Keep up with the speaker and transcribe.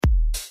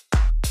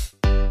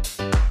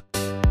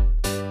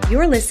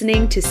You're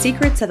listening to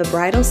Secrets of a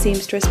Bridal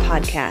Seamstress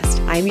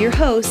podcast. I'm your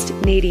host,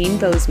 Nadine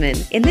Bozeman.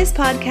 In this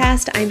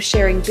podcast, I'm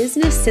sharing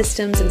business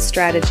systems and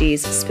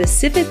strategies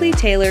specifically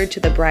tailored to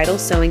the bridal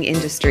sewing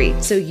industry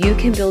so you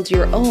can build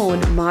your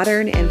own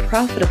modern and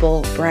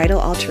profitable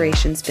bridal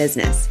alterations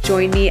business.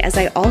 Join me as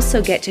I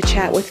also get to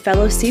chat with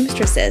fellow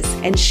seamstresses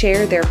and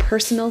share their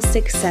personal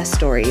success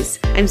stories.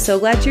 I'm so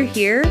glad you're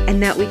here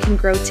and that we can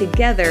grow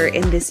together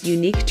in this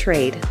unique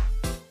trade.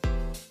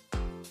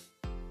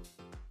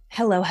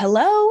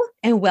 Hello,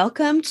 and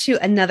welcome to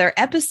another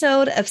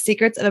episode of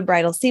Secrets of a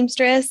Bridal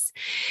Seamstress.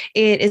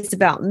 It is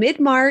about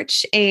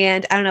mid-March,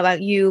 and I don't know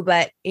about you,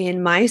 but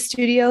in my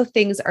studio,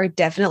 things are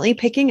definitely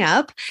picking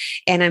up,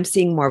 and I'm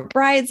seeing more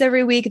brides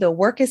every week. The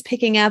work is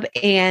picking up,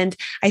 and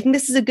I think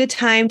this is a good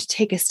time to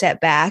take a step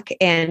back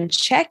and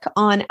check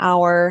on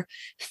our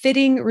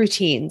fitting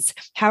routines.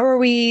 How are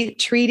we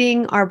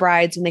treating our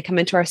brides when they come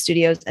into our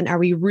studios, and are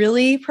we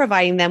really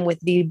providing them with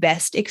the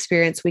best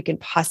experience we can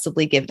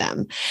possibly give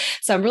them?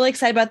 So I'm really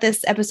excited about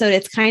this episode.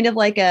 It's kind of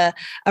like a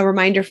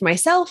reminder for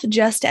myself,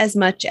 just as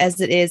much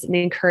as it is an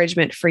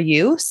encouragement for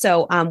you.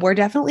 So we're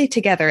definitely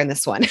together in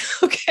this one.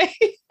 Okay.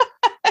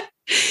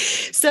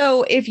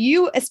 So if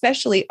you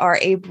especially are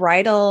a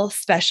bridal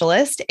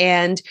specialist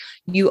and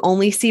you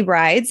only see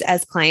brides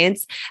as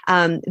clients,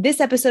 this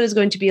episode is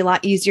going to be a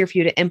lot easier for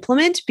you to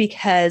implement,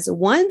 because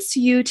once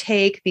you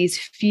take these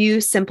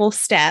few simple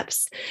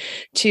steps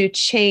to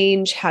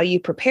change how you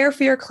prepare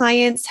for your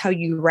clients, how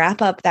you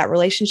wrap up that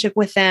relationship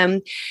with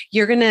them,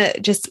 you're going to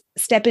just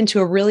step into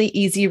a really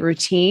easy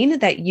routine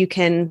that you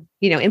can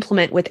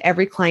implement with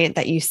every client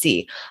that you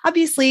see.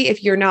 Obviously,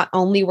 if you're not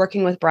only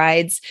working with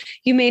brides,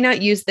 you may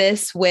not use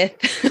this with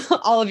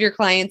all of your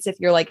clients if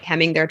you're like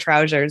hemming their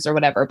trousers or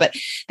whatever, but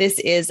this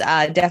is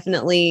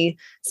definitely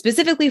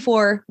specifically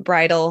for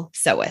bridal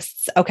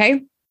sewists.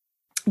 Okay.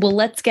 Well,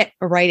 let's get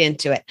right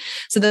into it.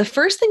 So the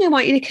first thing I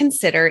want you to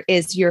consider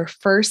is your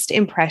first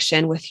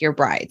impression with your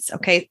brides.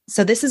 Okay.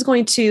 So this is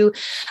going to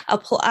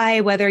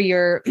apply whether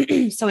you're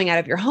sewing out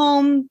of your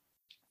home,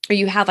 or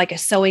you have like a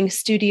sewing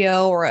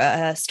studio or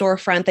a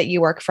storefront that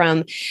you work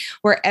from.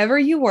 Wherever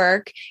you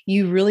work,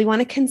 you really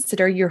want to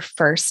consider your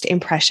first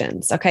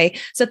impressions. Okay.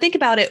 So think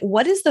about it.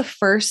 What is the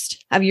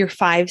first of your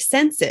five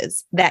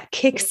senses that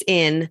kicks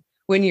in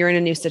when you're in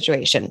a new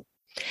situation?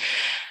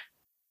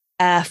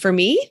 For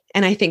me,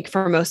 and I think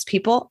for most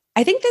people,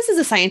 I think this is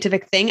a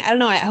scientific thing. I don't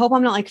know. I hope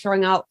I'm not like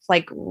throwing out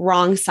like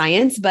wrong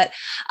science, but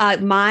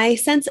my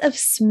sense of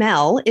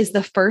smell is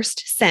the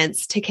first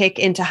sense to kick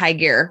into high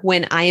gear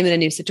when I am in a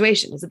new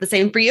situation. Is it the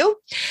same for you?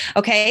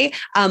 Okay.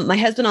 My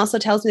husband also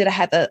tells me that I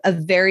have a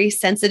very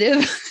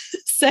sensitive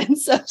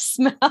sense of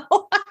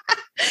smell.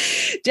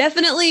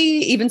 Definitely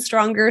even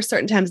stronger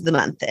certain times of the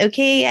month.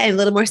 Okay. I'm a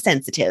little more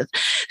sensitive.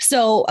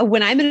 So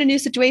when I'm in a new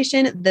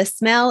situation, the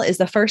smell is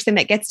the first thing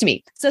that gets to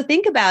me. So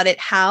think about it.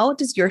 How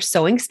does your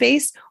sewing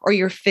space or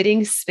your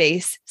fitting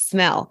space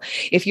smell?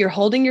 If you're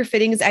holding your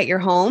fittings at your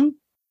home,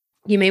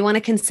 you may want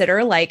to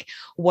consider like,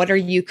 what are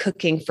you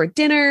cooking for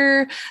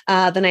dinner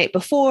the night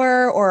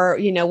before? Or,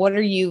 what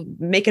are you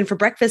making for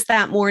breakfast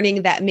that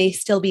morning that may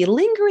still be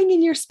lingering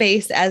in your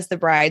space as the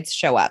brides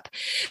show up?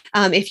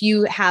 If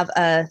you have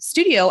a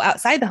studio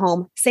outside the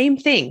home, same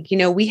thing.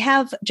 We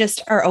have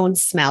just our own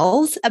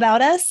smells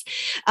about us.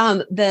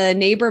 The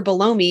neighbor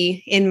below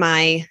me in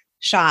my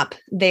shop,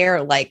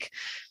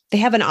 they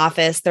have an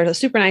office. They're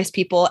super nice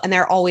people and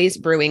they're always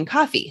brewing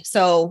coffee.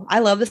 So I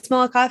love the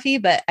smell of coffee,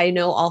 but I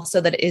know also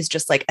that it is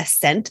just like a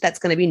scent that's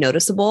going to be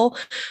noticeable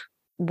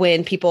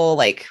when people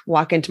like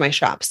walk into my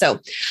shop. So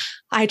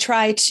I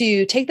try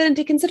to take that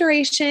into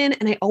consideration.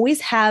 And I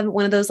always have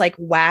one of those like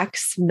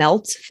wax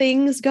melt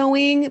things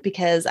going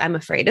because I'm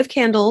afraid of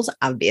candles,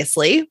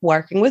 obviously,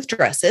 working with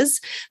dresses.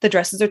 The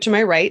dresses are to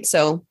my right.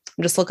 So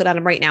I'm just looking at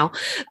them right now.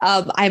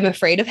 I'm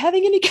afraid of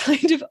having any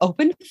kind of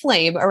open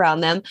flame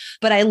around them,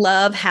 but I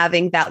love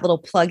having that little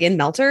plug-in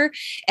melter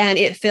and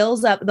it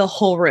fills up the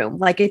whole room.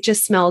 Like it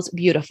just smells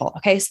beautiful.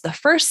 Okay. So the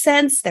first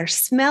sense, they're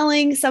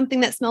smelling something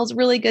that smells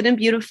really good and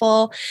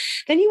beautiful.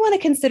 Then you want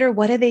to consider,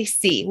 what do they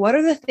see? What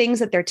are the things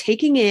that they're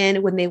taking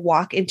in when they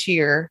walk into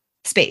your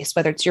space,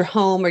 whether it's your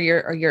home or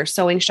your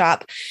sewing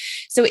shop.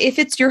 So if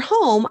it's your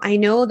home, I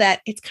know that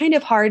it's kind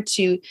of hard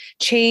to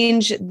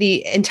change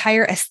the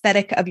entire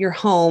aesthetic of your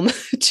home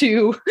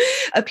to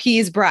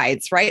appease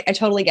brides, right? I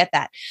totally get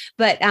that.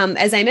 But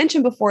as I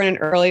mentioned before in an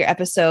earlier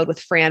episode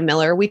with Fran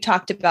Miller, we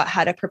talked about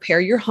how to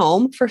prepare your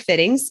home for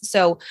fittings.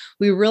 So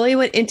we really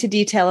went into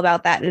detail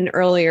about that in an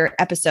earlier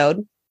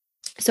episode.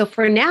 So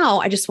for now,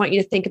 I just want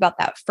you to think about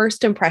that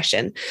first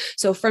impression.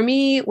 So for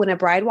me, when a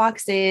bride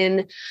walks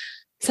in,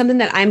 something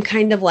that I'm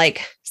kind of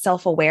like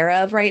self-aware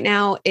of right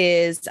now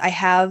is I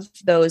have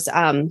those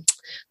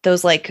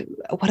those like,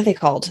 what are they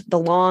called? The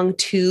long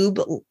tube,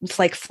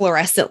 like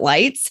fluorescent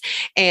lights.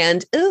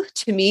 And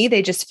to me,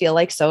 they just feel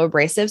like so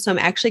abrasive. So I'm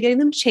actually getting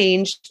them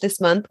changed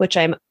this month, which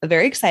I'm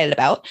very excited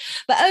about.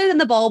 But other than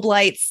the bulb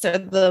lights or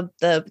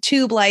the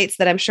tube lights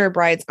that I'm sure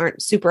brides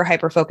aren't super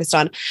hyper focused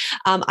on,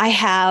 I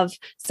have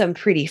some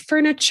pretty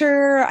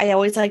furniture. I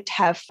always like to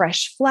have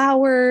fresh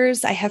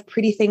flowers. I have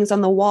pretty things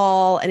on the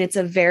wall, and it's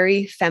a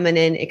very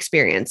feminine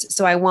experience.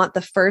 So I want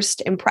the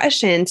first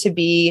impression to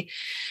be,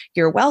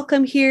 you're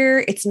welcome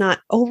here. It's not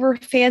over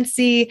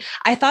fancy.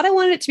 I thought I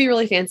wanted it to be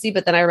really fancy,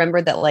 but then I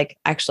remembered that like,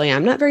 actually,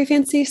 I'm not very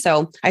fancy.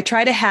 So I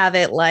try to have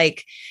it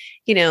like,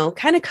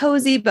 kind of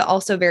cozy, but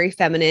also very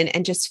feminine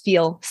and just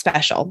feel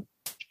special.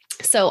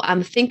 So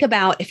think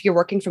about, if you're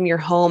working from your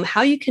home,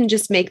 how you can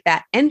just make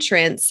that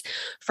entrance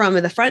from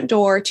the front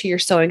door to your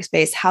sewing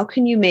space. How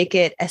can you make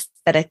it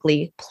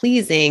aesthetically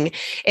pleasing?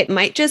 It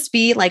might just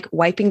be like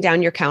wiping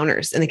down your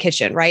counters in the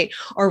kitchen, right?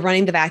 Or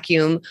running the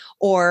vacuum,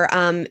 or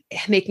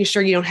making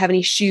sure you don't have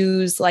any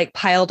shoes like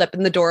piled up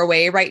in the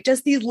doorway, right?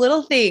 Just these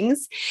little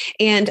things.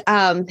 And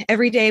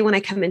every day when I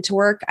come into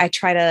work, I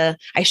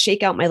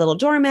shake out my little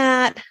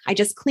doormat. I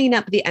just clean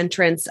up the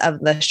entrance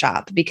of the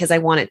shop because I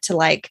want it to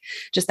like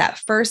just that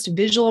first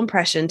visual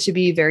impression to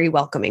be very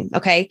welcoming.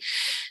 Okay.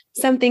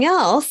 Something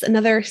else,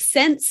 another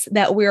sense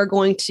that we're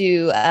going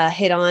to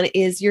hit on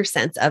is your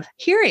sense of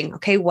hearing.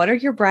 Okay. What are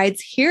your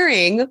brides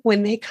hearing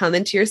when they come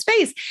into your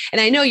space? And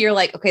I know you're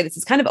like, okay, this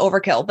is kind of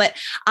overkill, but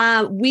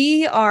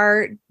we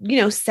are,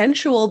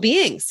 sensual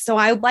beings. So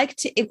I like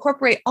to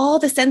incorporate all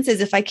the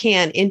senses if I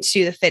can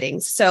into the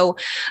fittings. So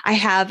I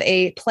have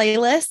a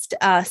playlist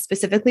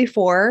specifically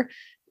for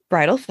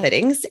bridal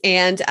fittings.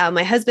 And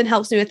my husband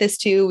helps me with this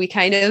too. We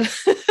kind of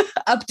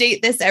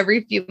update this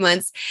every few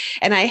months.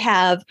 And I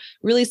have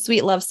really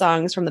sweet love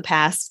songs from the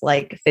past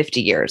like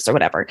 50 years or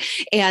whatever.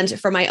 And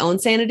for my own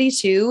sanity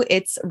too,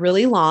 it's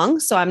really long.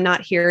 So I'm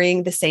not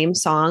hearing the same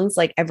songs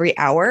like every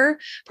hour,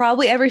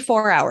 probably every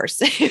 4 hours.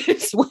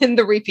 It's when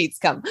the repeats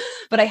come.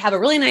 But I have a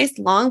really nice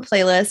long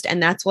playlist,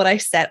 and that's what I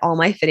set all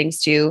my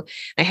fittings to.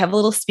 I have a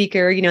little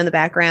speaker, in the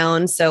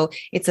background. So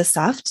it's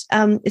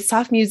it's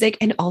soft music.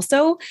 And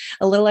also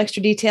a little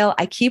extra detail,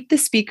 I keep the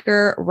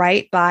speaker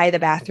right by the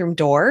bathroom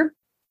door.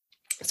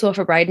 So if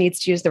a bride needs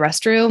to use the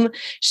restroom,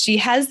 she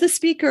has the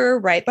speaker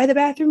right by the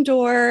bathroom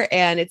door,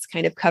 and it's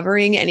kind of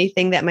covering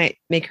anything that might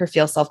make her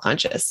feel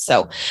self-conscious.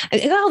 So I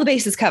got all the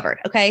bases covered.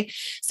 Okay.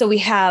 So we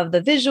have the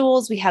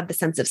visuals, we have the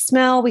sense of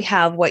smell, we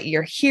have what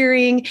you're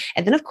hearing.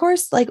 And then of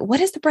course, like, what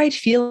is the bride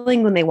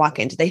feeling when they walk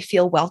in? Do they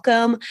feel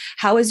welcome?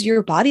 How is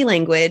your body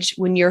language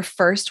when you're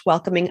first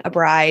welcoming a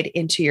bride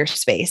into your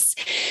space?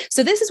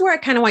 So this is where I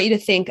kind of want you to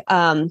think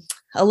a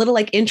little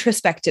like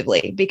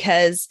introspectively,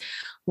 because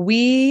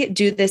we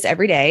do this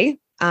every day.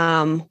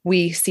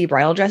 We see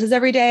bridal dresses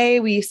every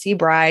day. We see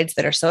brides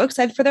that are so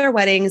excited for their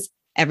weddings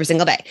every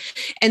single day.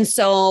 And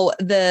so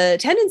the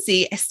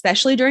tendency,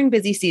 especially during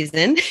busy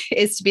season,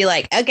 is to be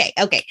like,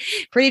 okay,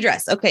 pretty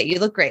dress. Okay, you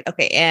look great.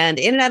 Okay, and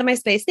in and out of my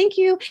space. Thank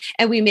you.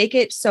 And we make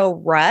it so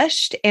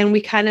rushed, and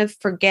we kind of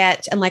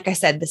forget. And like I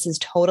said, this is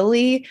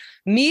totally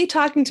me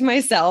talking to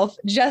myself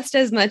just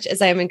as much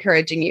as I'm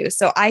encouraging you.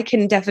 So I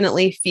can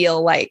definitely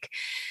feel like,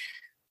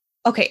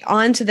 okay,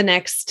 on to the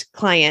next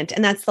client.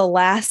 And that's the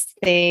last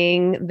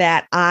thing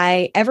that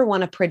I ever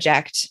want to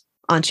project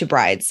onto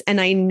brides. And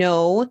I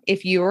know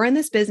if you are in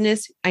this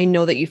business, I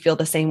know that you feel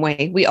the same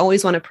way. We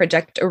always want to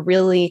project a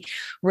really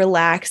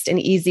relaxed and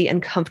easy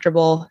and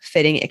comfortable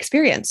fitting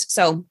experience.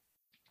 So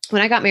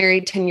when I got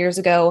married 10 years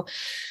ago,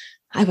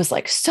 I was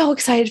like so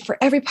excited for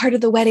every part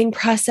of the wedding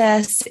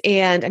process.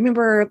 And I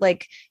remember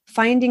like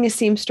finding a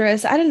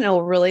seamstress. I didn't know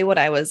really what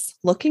I was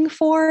looking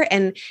for.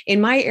 And in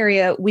my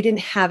area, we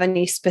didn't have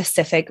any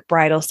specific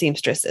bridal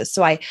seamstresses.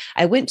 So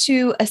I went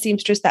to a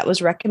seamstress that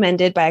was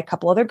recommended by a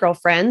couple other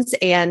girlfriends.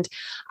 And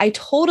I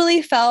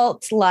totally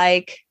felt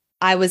like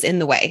I was in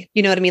the way.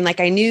 You know what I mean? Like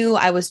I knew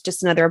I was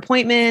just another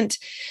appointment.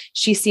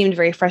 She seemed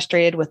very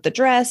frustrated with the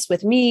dress,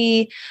 with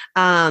me.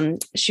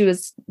 She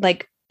was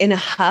like in a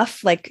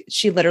huff, like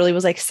she literally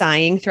was like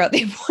sighing throughout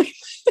the appointment.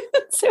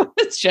 So it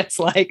was just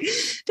like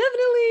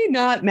definitely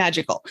not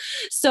magical.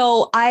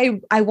 So I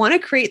want to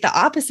create the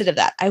opposite of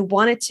that. I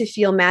want it to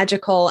feel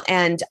magical,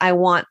 and I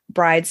want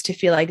brides to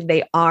feel like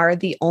they are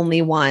the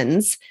only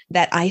ones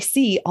that I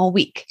see all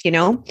week,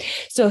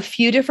 So a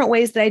few different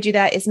ways that I do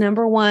that is,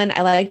 number one,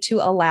 I like to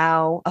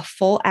allow a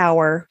full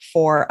hour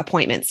for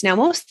appointments. Now,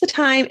 most of the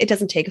time it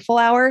doesn't take a full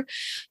hour,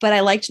 but I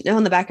like to know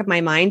in the back of my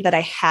mind that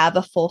I have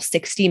a full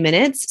 60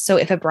 minutes. So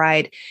if a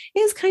bride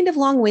is kind of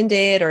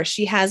long-winded or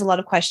she has a lot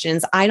of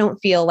questions, I don't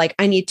feel like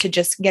I need to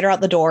just get her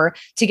out the door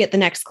to get the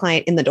next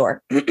client in the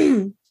door.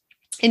 And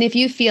if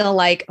you feel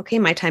like, okay,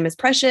 my time is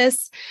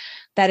precious,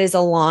 that is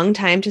a long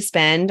time to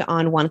spend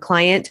on one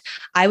client,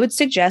 I would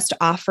suggest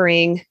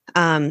offering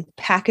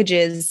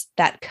packages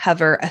that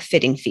cover a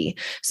fitting fee.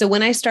 So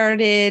when I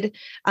started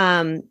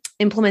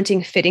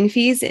implementing fitting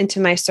fees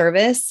into my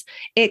service,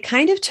 it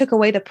kind of took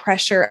away the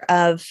pressure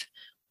of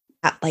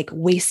like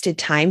wasted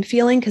time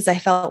feeling because I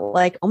felt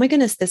like, oh my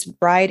goodness, this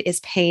bride is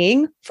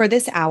paying for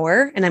this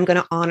hour and I'm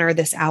going to honor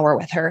this hour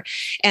with her.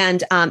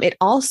 And it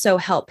also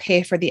helped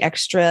pay for the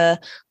extra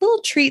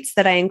little treats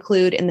that I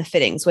include in the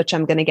fittings, which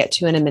I'm going to get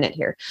to in a minute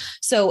here.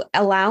 So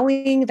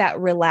allowing that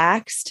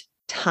relaxed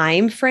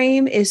time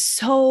frame is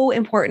so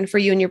important for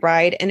you and your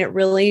bride. And it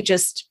really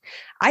just,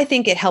 I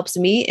think it helps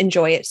me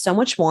enjoy it so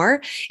much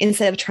more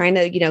instead of trying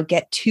to,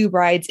 get two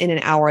brides in an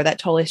hour. That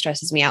totally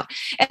stresses me out.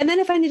 And then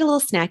if I need a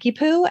little snacky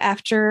poo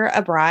after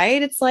a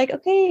bride, it's like,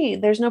 okay,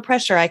 there's no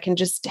pressure. I can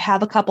just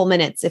have a couple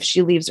minutes if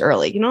she leaves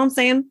early. You know what I'm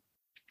saying?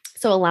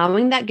 So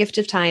allowing that gift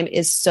of time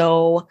is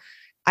so,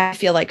 I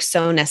feel like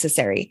so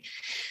necessary.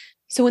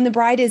 So when the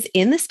bride is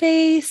in the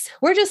space,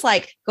 we're just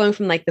like going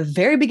from like the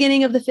very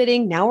beginning of the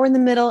fitting. Now we're in the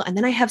middle. And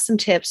then I have some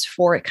tips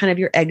for kind of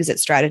your exit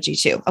strategy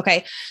too.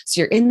 Okay. So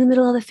you're in the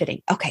middle of the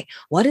fitting. Okay.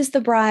 What is the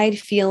bride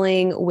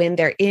feeling when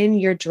they're in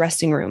your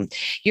dressing room?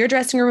 Your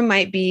dressing room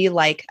might be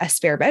like a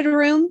spare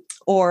bedroom,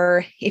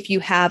 or if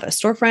you have a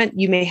storefront,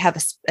 you may have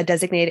a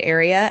designated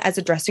area as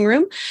a dressing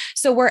room.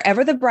 So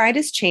wherever the bride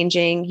is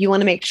changing, you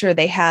want to make sure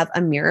they have a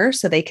mirror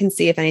so they can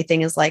see if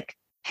anything is like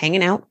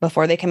hanging out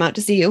before they come out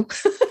to see you.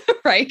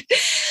 Right.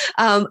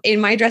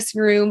 In my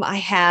dressing room, I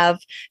have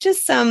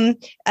just some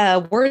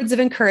words of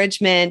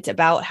encouragement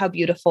about how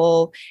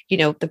beautiful,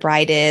 the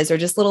bride is, or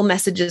just little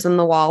messages on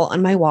the wall,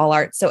 on my wall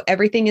art. So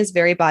everything is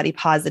very body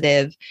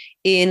positive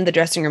in the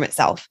dressing room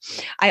itself.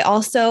 I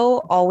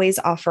also always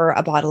offer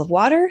a bottle of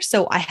water.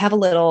 So I have a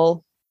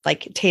little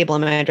like table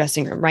in my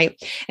dressing room,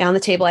 right? And on the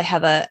table, I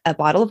have a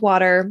bottle of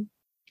water.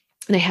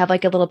 And I have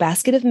like a little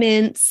basket of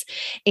mints.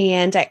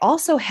 And I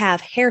also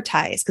have hair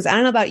ties because I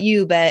don't know about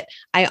you, but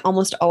I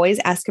almost always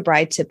ask a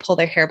bride to pull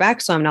their hair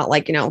back. So I'm not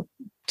like,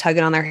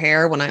 tugging on their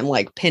hair when I'm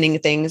like pinning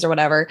things or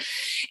whatever.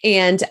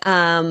 And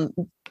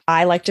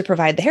I like to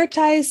provide the hair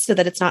ties so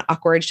that it's not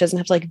awkward. She doesn't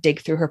have to like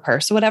dig through her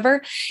purse or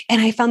whatever.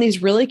 And I found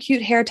these really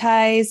cute hair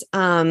ties.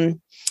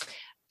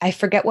 I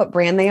forget what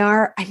brand they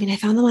are. I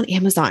found them on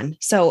Amazon.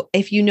 So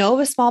if you know of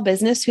a small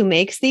business who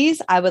makes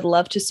these, I would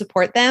love to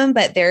support them.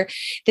 But they're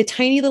the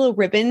tiny little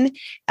ribbon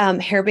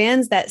hair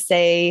bands that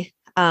say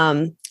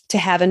to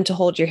have and to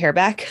hold your hair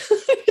back.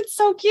 It's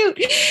so cute.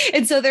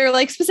 And so they're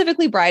like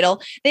specifically bridal.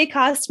 They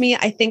cost me,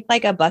 I think,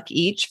 like $1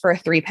 each for a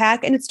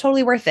 3-pack. And it's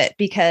totally worth it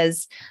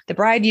because the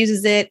bride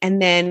uses it. And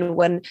then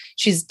when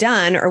she's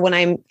done, or when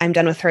I'm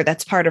done with her,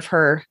 that's part of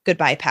her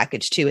goodbye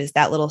package too, is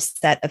that little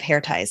set of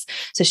hair ties.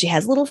 So she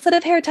has a little set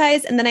of hair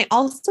ties. And then I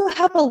also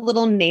have a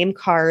little name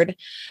card.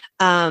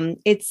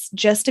 It's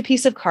just a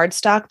piece of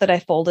cardstock that I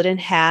folded in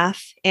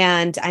half,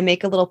 and I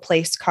make a little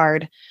place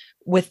card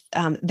with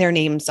their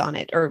names on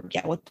it, or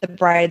with the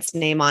bride's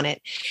name on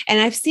it.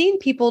 And I've seen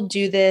people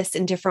do this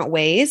in different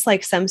ways.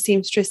 Like some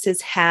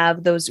seamstresses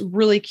have those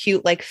really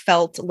cute, like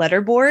felt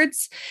letter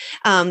boards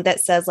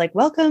that says like,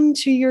 welcome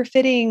to your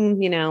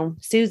fitting,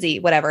 Susie,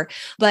 whatever.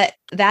 But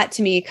that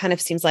to me kind of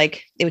seems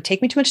like it would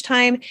take me too much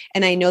time.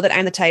 And I know that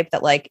I'm the type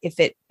that like, if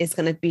it is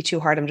going to be too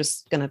hard, I'm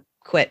just going to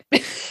quit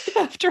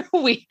after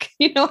a week.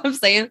 You know what I'm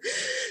saying?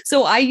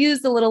 So I use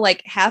the little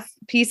like half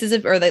pieces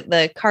of, or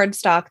the card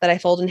stock that I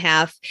fold in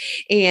half.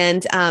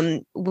 And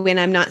when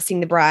I'm not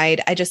seeing the bride,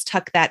 I just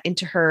tuck that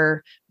into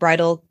her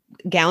bridal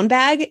gown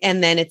bag.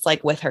 And then it's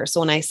like with her.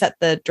 So when I set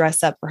the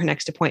dress up for her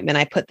next appointment,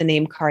 I put the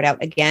name card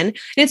out again. And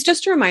it's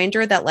just a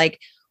reminder that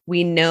like,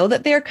 we know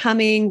that they're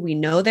coming. We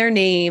know their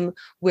name.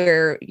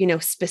 We're,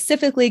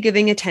 specifically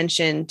giving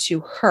attention to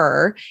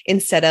her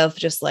instead of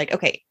just like,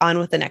 okay, on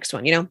with the next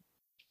one,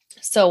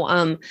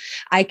 So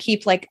I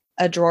keep like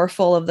a drawer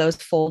full of those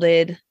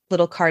folded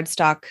little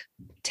cardstock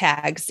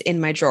tags in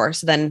my drawer.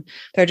 So then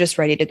they're just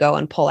ready to go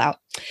and pull out.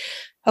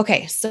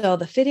 Okay, so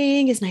the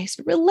fitting is nice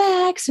and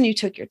relaxed and you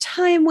took your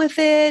time with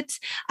it.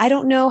 I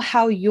don't know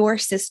how your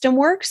system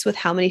works with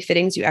how many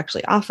fittings you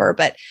actually offer,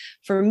 but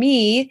for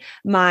me,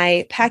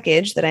 my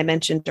package that I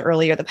mentioned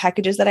earlier, the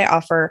packages that I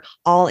offer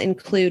all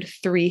include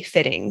 3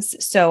 fittings.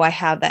 So I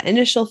have that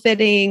initial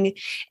fitting,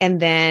 and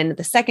then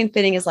the second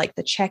fitting is like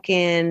the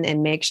check-in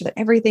and make sure that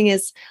everything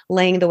is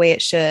laying the way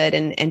it should.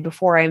 And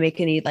before I make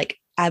any like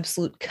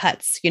absolute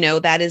cuts,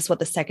 that is what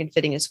the second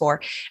fitting is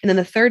for. And then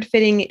the third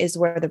fitting is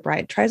where the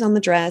bride tries on the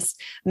dress,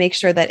 make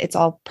sure that it's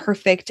all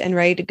perfect and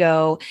ready to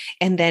go.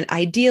 And then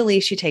ideally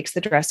she takes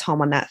the dress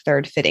home on that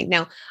third fitting.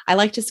 Now I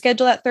like to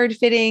schedule that third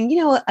fitting,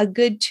 a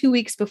good 2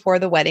 weeks before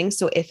the wedding.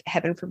 So if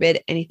heaven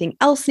forbid anything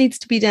else needs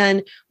to be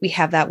done, we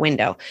have that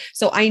window.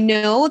 So I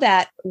know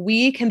that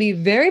we can be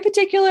very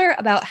particular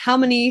about how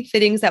many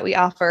fittings that we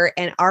offer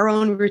and our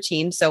own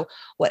routine. So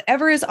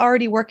whatever is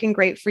already working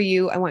great for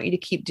you, I want you to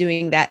keep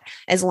doing that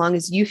as long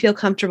as you feel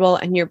comfortable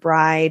and your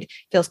bride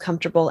feels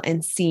comfortable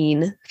and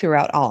seen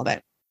throughout all of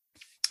it.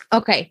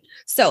 Okay,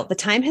 so the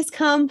time has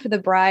come for the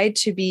bride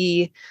to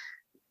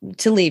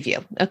leave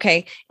you.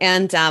 Okay,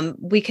 and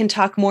we can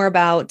talk more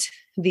about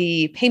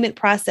the payment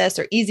process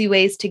or easy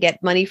ways to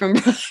get money from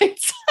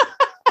brides.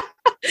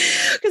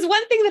 Because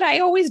one thing that I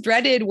always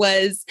dreaded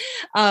was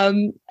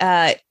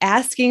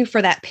asking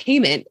for that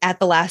payment at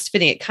the last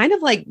fitting. It kind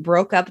of like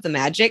broke up the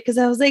magic because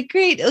I was like,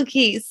 great,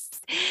 okay,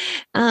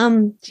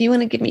 do you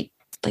want to give me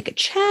like a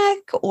check,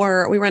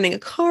 or are we running a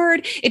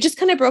card? It just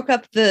kind of broke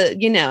up the,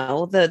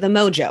 the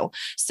mojo.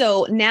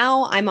 So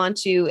now I'm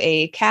onto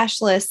a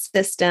cashless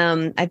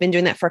system. I've been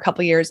doing that for a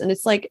couple of years, and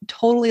it's like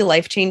totally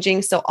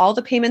life-changing. So all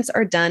the payments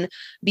are done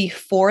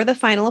before the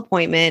final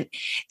appointment.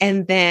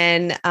 And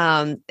then,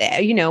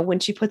 when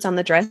she puts on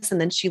the dress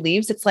and then she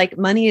leaves, it's like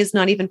money is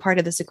not even part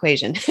of this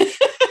equation.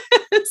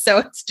 So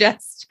it's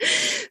just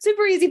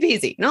super easy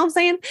peasy. You know what I'm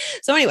saying?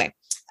 So anyway,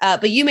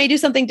 but you may do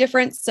something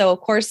different. So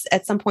of course,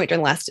 at some point during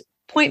the last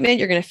appointment,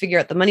 you're going to figure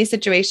out the money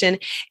situation.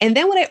 And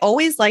then what I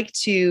always like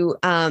to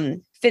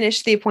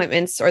finish the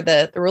appointments or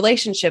the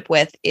relationship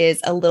with is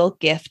a little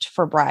gift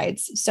for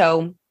brides.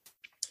 So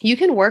you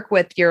can work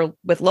with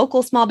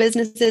local small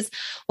businesses.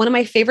 One of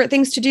my favorite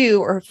things to do,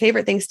 or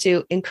favorite things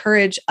to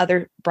encourage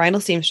other bridal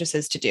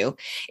seamstresses to do,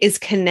 is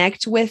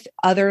connect with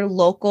other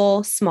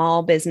local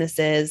small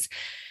businesses,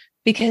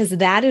 because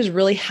that is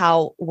really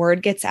how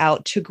word gets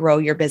out to grow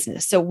your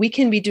business. So we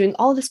can be doing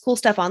all this cool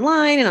stuff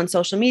online and on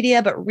social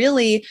media, but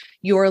really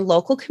your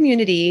local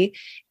community,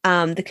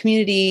 the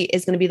community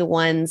is going to be the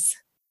ones,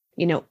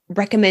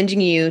 recommending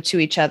you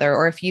to each other.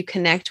 Or if you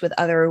connect with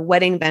other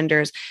wedding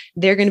vendors,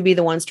 they're going to be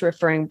the ones to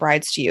referring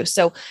brides to you.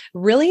 So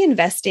really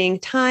investing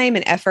time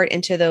and effort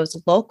into those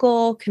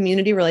local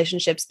community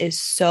relationships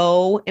is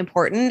so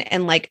important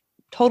and like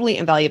totally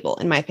invaluable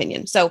in my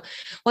opinion. So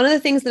one of the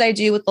things that I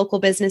do with local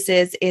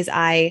businesses is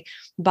I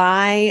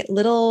buy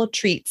little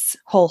treats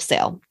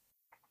wholesale.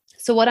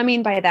 So what I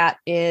mean by that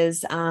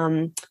is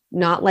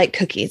not like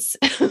cookies,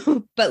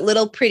 but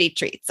little pretty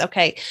treats.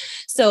 Okay.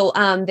 So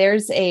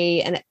there's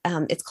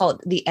it's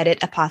called the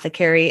Edit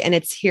Apothecary, and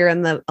it's here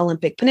in the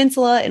Olympic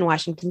Peninsula in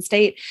Washington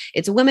State.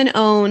 It's women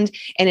owned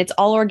and it's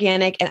all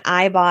organic. And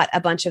I bought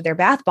a bunch of their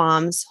bath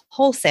bombs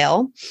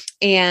wholesale.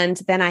 And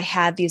then I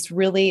had these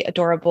really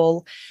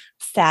adorable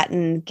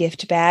satin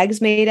gift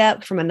bags made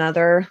up from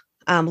another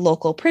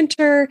local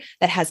printer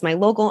that has my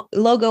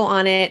logo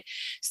on it.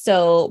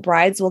 So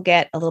brides will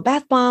get a little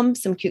bath bomb,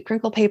 some cute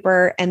crinkle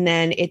paper, and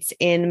then it's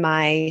in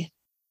my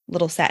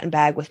little satin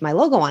bag with my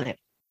logo on it.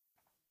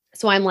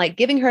 So I'm like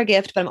giving her a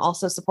gift, but I'm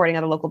also supporting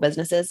other local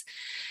businesses.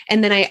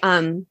 And then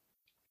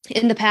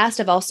in the past,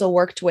 I've also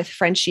worked with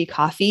Frenchie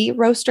coffee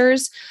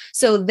roasters.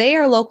 So they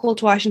are local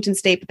to Washington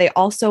State, but they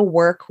also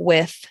work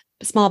with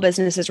small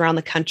businesses around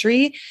the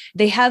country.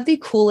 They have the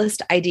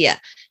coolest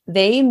idea.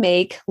 They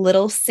make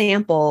little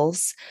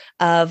samples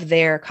of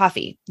their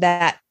coffee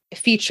that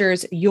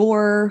features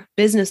your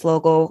business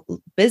logo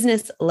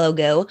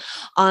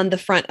on the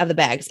front of the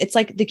bags. It's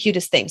like the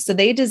cutest thing. So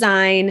they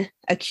design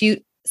a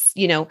cute,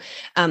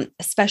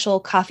 special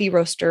coffee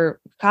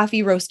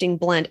roasting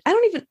blend.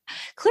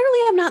 Clearly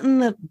I'm not in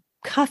the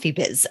coffee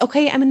biz.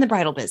 Okay. I'm in the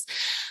bridal biz.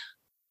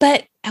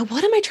 But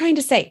what am I trying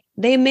to say?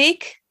 They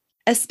make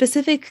a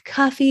specific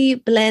coffee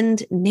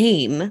blend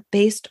name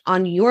based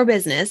on your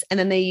business. And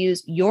then they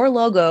use your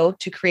logo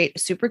to create a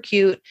super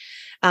cute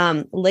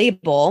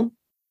label.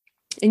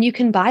 And you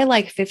can buy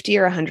like 50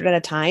 or 100 at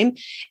a time.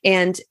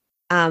 And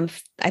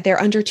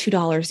they're under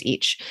 $2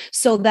 each.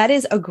 So that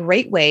is a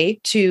great way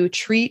to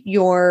treat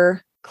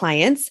your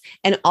clients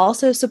and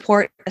also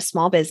support a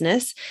small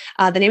business.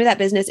 The name of that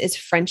business is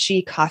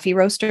Frenchie Coffee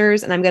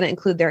Roasters, and I'm going to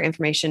include their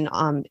information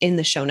in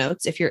the show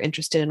notes if you're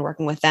interested in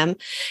working with them.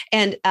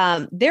 And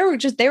they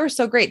were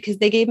so great because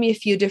they gave me a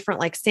few different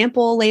like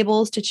sample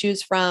labels to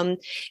choose from,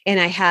 and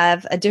I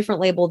have a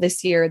different label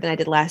this year than I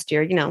did last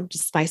year.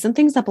 Just spice some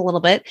things up a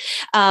little bit.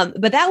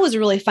 But that was a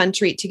really fun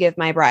treat to give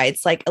my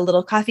brides, like a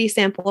little coffee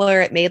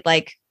sampler. It made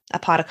like a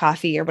pot of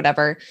coffee or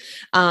whatever.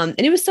 And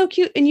it was so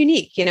cute and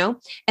unique, and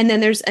then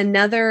there's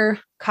another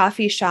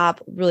coffee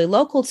shop really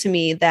local to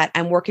me that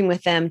I'm working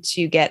with them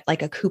to get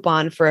like a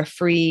coupon for a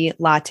free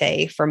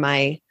latte for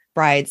my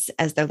brides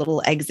as their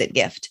little exit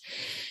gift.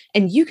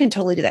 And you can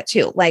totally do that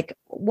too. Like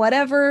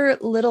whatever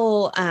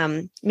little,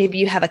 maybe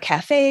you have a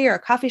cafe or a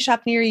coffee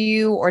shop near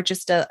you, or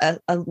just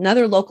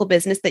another local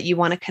business that you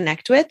want to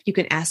connect with. You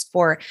can ask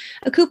for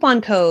a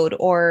coupon code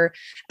or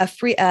a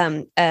free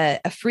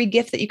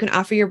gift that you can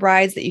offer your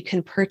brides that you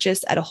can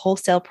purchase at a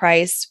wholesale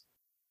price.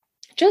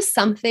 Just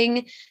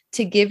something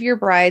to give your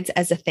brides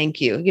as a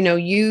thank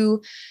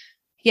you.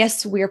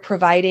 Yes, we're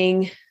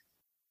providing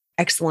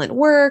excellent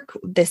work.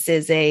 This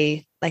is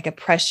a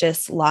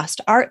precious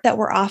lost art that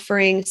we're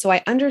offering. So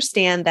I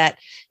understand that,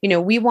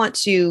 we want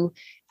to,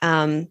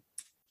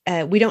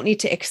 we don't need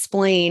to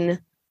explain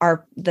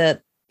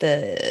the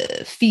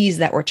fees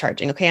that we're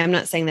charging. Okay. I'm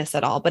not saying this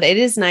at all, but it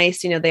is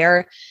nice.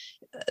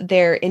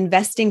 They're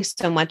investing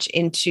so much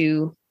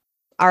into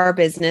our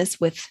business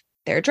with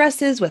their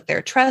dresses, with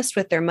their trust,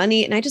 with their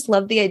money. And I just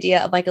love the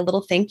idea of like a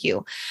little thank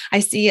you. I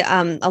see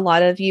a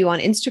lot of you on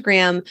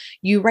Instagram,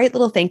 you write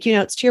little thank you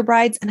notes to your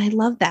brides. And I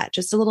love that.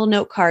 Just a little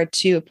note card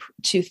to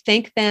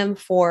thank them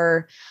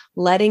for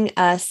letting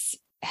us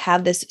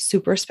have this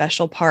super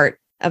special part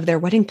of their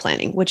wedding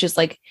planning, which is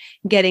like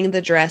getting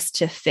the dress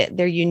to fit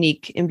their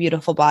unique and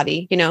beautiful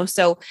body,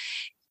 so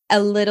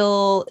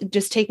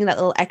just taking that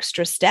little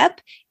extra step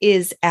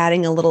is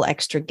adding a little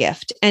extra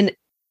gift. And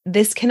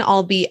this can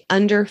all be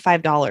under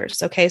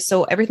 $5. Okay.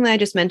 So everything that I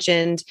just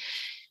mentioned,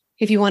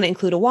 if you want to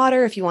include a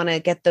water, if you want to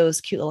get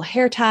those cute little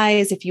hair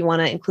ties, if you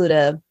want to include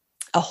a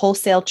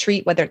wholesale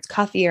treat, whether it's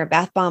coffee or a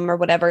bath bomb or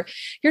whatever,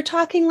 you're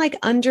talking like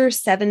under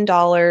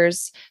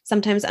 $7,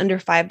 sometimes under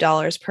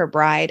 $5 per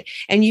bride.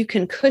 And you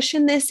can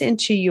cushion this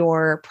into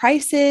your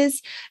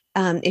prices.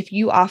 If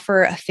you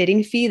offer a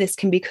fitting fee, this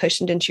can be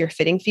cushioned into your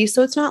fitting fee.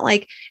 So it's not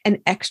like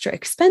an extra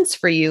expense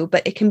for you,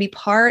 but it can be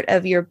part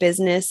of your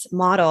business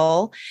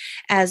model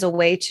as a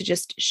way to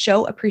just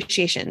show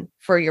appreciation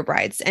for your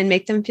brides and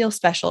make them feel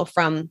special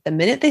from the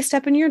minute they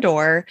step in your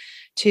door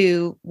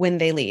to when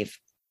they leave.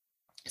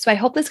 So I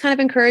hope this kind of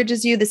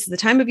encourages you. This is the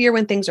time of year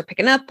when things are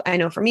picking up. I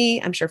know for me,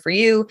 I'm sure for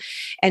you,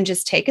 and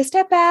just take a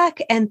step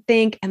back and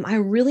think, am I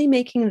really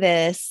making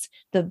this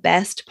the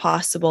best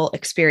possible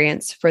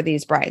experience for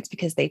these brides?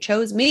 Because they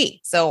chose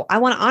me. So I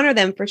want to honor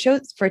them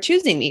for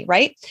choosing me,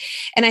 right?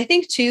 And I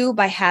think too,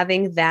 by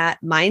having that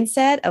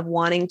mindset of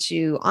wanting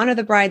to honor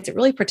the brides, it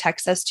really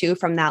protects us too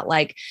from that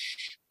like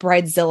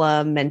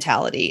bridezilla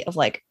mentality of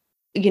like,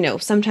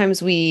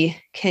 sometimes we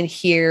can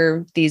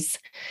hear these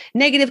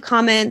negative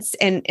comments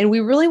and we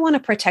really want to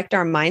protect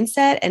our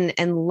mindset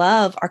and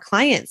love our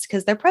clients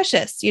because they're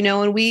precious,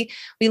 and we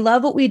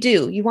love what we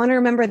do. You want to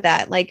remember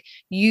that, like,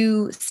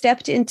 you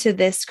stepped into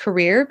this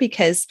career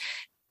because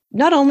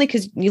not only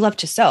because you love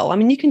to sew. I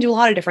mean, you can do a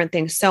lot of different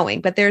things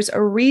sewing, but there's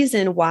a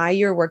reason why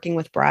you're working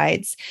with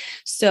brides.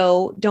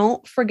 So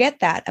don't forget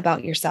that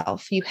about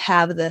yourself. You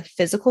have the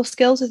physical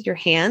skills with your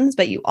hands,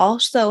 but you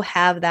also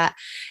have that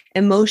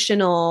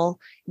emotional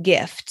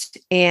gift.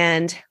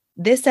 And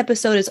this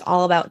episode is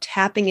all about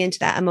tapping into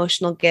that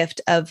emotional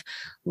gift of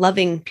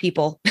loving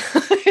people.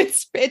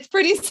 It's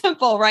pretty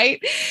simple,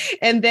 right?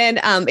 And then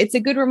it's a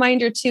good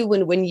reminder too,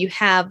 when you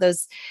have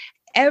those,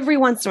 every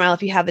once in a while,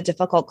 if you have a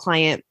difficult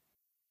client,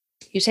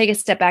 you take a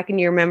step back and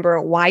you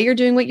remember why you're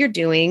doing what you're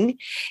doing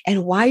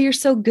and why you're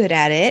so good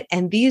at it.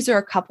 And these are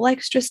a couple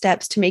extra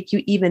steps to make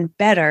you even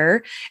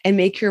better and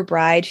make your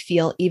bride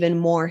feel even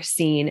more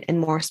seen and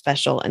more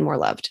special and more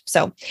loved.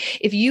 So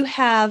if you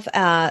have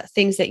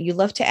things that you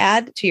love to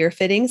add to your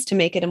fittings to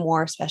make it a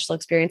more special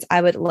experience,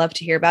 I would love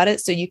to hear about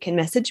it. So you can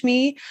message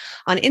me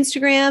on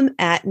Instagram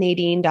at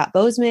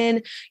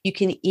nadine.bozeman. You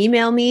can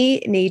email me,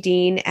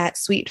 Nadine at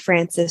Sweet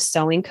Francis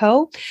Sewing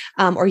Co.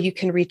 Or you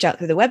can reach out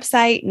through the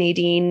website,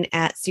 Nadine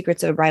at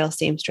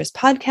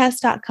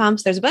secretsofbridalseamstresspodcast.com.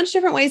 So there's a bunch of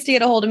different ways to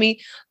get a hold of me.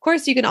 Of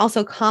course, you can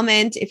also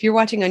comment. If you're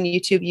watching on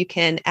YouTube, you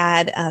can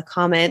add a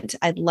comment.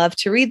 I'd love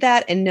to read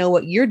that and know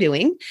what you're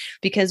doing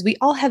because we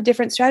all have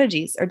different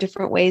strategies or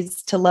different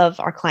ways to love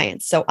our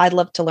clients. So I'd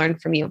love to learn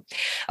from you.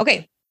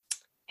 Okay.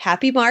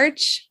 Happy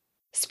March.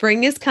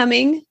 Spring is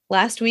coming.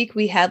 Last week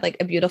we had like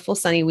a beautiful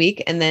sunny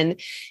week and then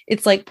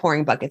it's like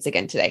pouring buckets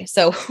again today.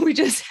 So we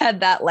just had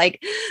that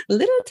like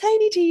little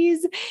tiny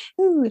tease.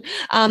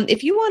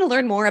 If you want to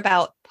learn more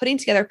about putting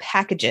together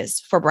packages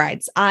for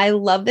brides, I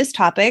love this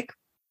topic.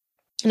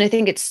 And I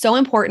think it's so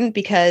important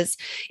because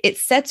it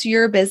sets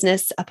your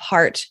business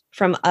apart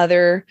from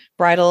other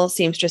bridal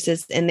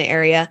seamstresses in the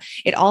area.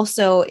 It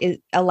also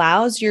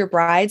allows your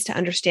brides to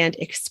understand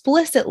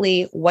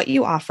explicitly what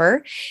you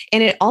offer.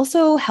 And it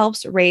also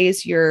helps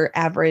raise your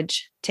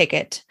average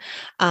ticket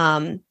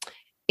in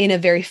a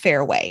very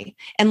fair way.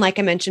 And like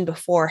I mentioned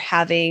before,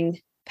 having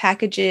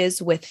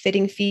packages with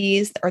fitting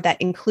fees or that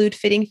include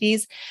fitting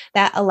fees,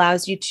 that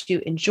allows you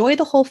to enjoy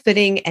the whole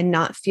fitting and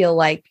not feel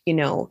like,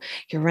 you're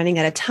running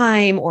out of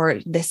time or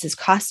this is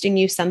costing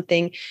you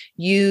something.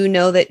 You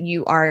know that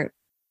you are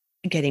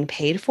getting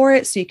paid for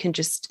it. So you can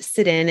just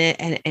sit in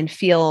it and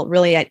feel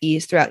really at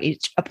ease throughout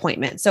each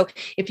appointment. So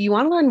if you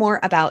want to learn more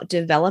about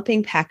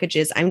developing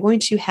packages, I'm going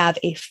to have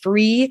a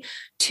free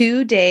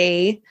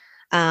 2-day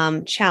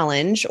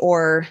challenge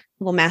or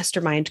little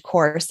mastermind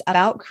course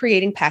about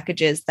creating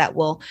packages that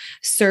will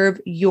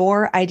serve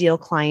your ideal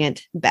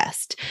client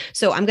best.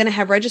 So I'm going to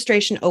have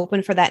registration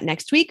open for that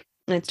next week.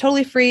 And it's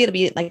totally free. It'll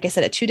be, like I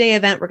said, a 2-day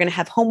event. We're going to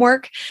have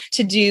homework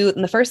to do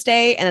in the first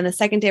day. And then the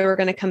second day, we're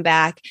going to come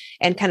back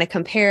and kind of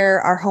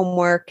compare our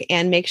homework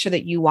and make sure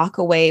that you walk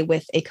away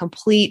with a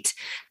complete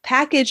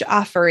package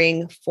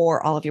offering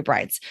for all of your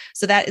brides.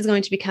 So that is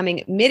going to be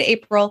coming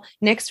mid-April.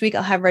 Next week,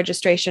 I'll have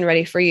registration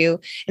ready for you.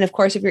 And of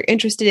course, if you're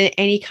interested in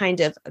any kind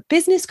of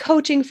business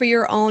coaching for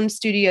your own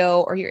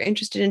studio, or you're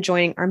interested in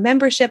joining our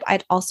membership,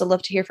 I'd also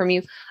love to hear from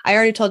you. I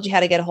already told you how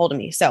to get a hold of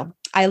me. So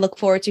I look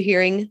forward to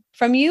hearing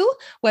from you,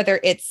 whether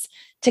it's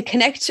to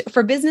connect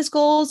for business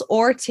goals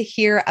or to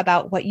hear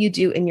about what you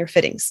do in your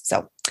fittings.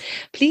 So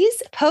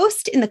please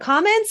post in the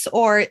comments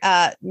or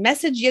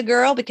message your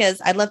girl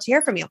because I'd love to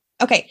hear from you.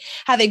 Okay.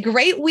 Have a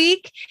great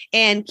week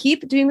and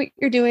keep doing what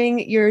you're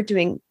doing. You're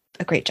doing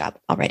a great job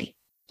already.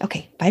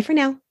 Okay. Bye for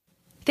now.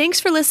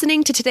 Thanks for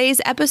listening to today's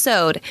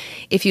episode.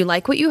 If you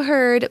like what you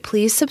heard,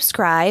 please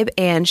subscribe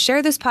and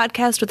share this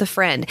podcast with a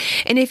friend.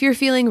 And if you're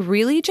feeling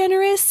really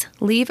generous,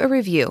 leave a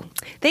review.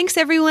 Thanks,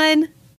 everyone.